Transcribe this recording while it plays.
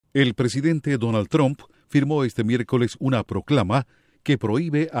El presidente Donald Trump firmó este miércoles una proclama que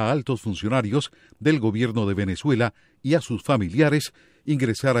prohíbe a altos funcionarios del gobierno de Venezuela y a sus familiares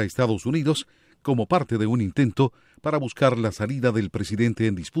ingresar a Estados Unidos como parte de un intento para buscar la salida del presidente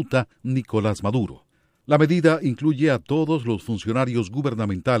en disputa, Nicolás Maduro. La medida incluye a todos los funcionarios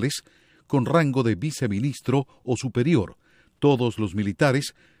gubernamentales con rango de viceministro o superior, todos los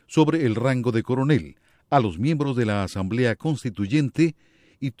militares sobre el rango de coronel, a los miembros de la Asamblea Constituyente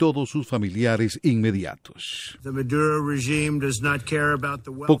y todos sus familiares inmediatos.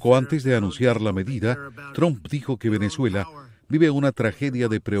 Poco antes de anunciar la medida, Trump dijo que Venezuela vive una tragedia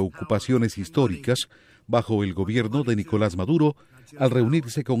de preocupaciones históricas bajo el gobierno de Nicolás Maduro al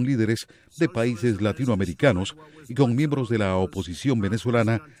reunirse con líderes de países latinoamericanos y con miembros de la oposición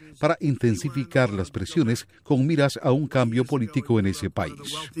venezolana para intensificar las presiones con miras a un cambio político en ese país.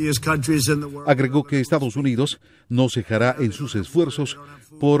 Agregó que Estados Unidos no cejará en sus esfuerzos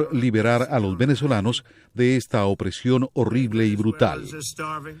por liberar a los venezolanos de esta opresión horrible y brutal.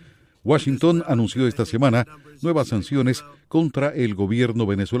 Washington anunció esta semana nuevas sanciones contra el gobierno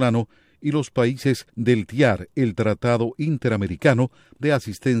venezolano y los países del TIAR, el Tratado Interamericano de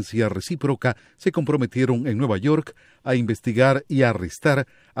Asistencia Recíproca, se comprometieron en Nueva York a investigar y arrestar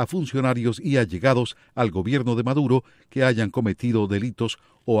a funcionarios y allegados al gobierno de Maduro que hayan cometido delitos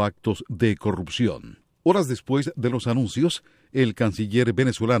o actos de corrupción. Horas después de los anuncios, el canciller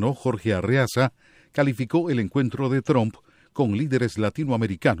venezolano Jorge Arreaza calificó el encuentro de Trump con líderes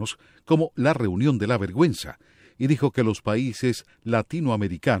latinoamericanos como la reunión de la vergüenza y dijo que los países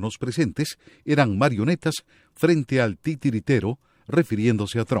latinoamericanos presentes eran marionetas frente al titiritero,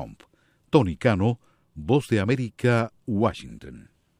 refiriéndose a Trump. Cano, Voz de América, Washington.